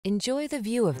Enjoy the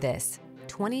view of this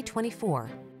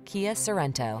 2024 Kia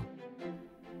Sorento.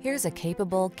 Here's a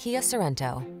capable Kia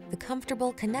Sorento, the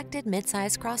comfortable, connected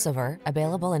midsize crossover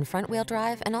available in front-wheel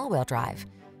drive and all-wheel drive.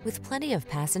 With plenty of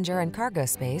passenger and cargo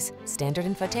space, standard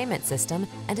infotainment system,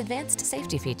 and advanced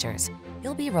safety features,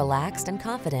 you'll be relaxed and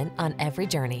confident on every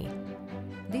journey.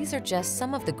 These are just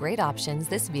some of the great options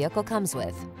this vehicle comes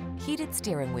with: heated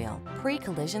steering wheel,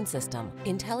 pre-collision system,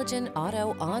 intelligent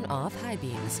auto on-off high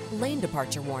beams, lane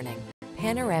departure warning,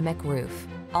 panoramic roof,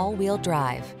 all-wheel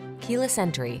drive, keyless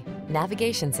entry,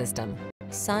 navigation system,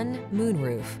 sun,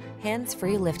 moonroof,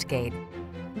 hands-free liftgate.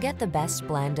 Get the best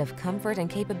blend of comfort and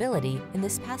capability in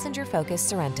this passenger-focused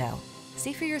Sorento.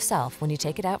 See for yourself when you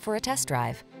take it out for a test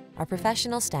drive. Our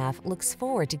professional staff looks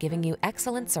forward to giving you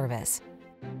excellent service.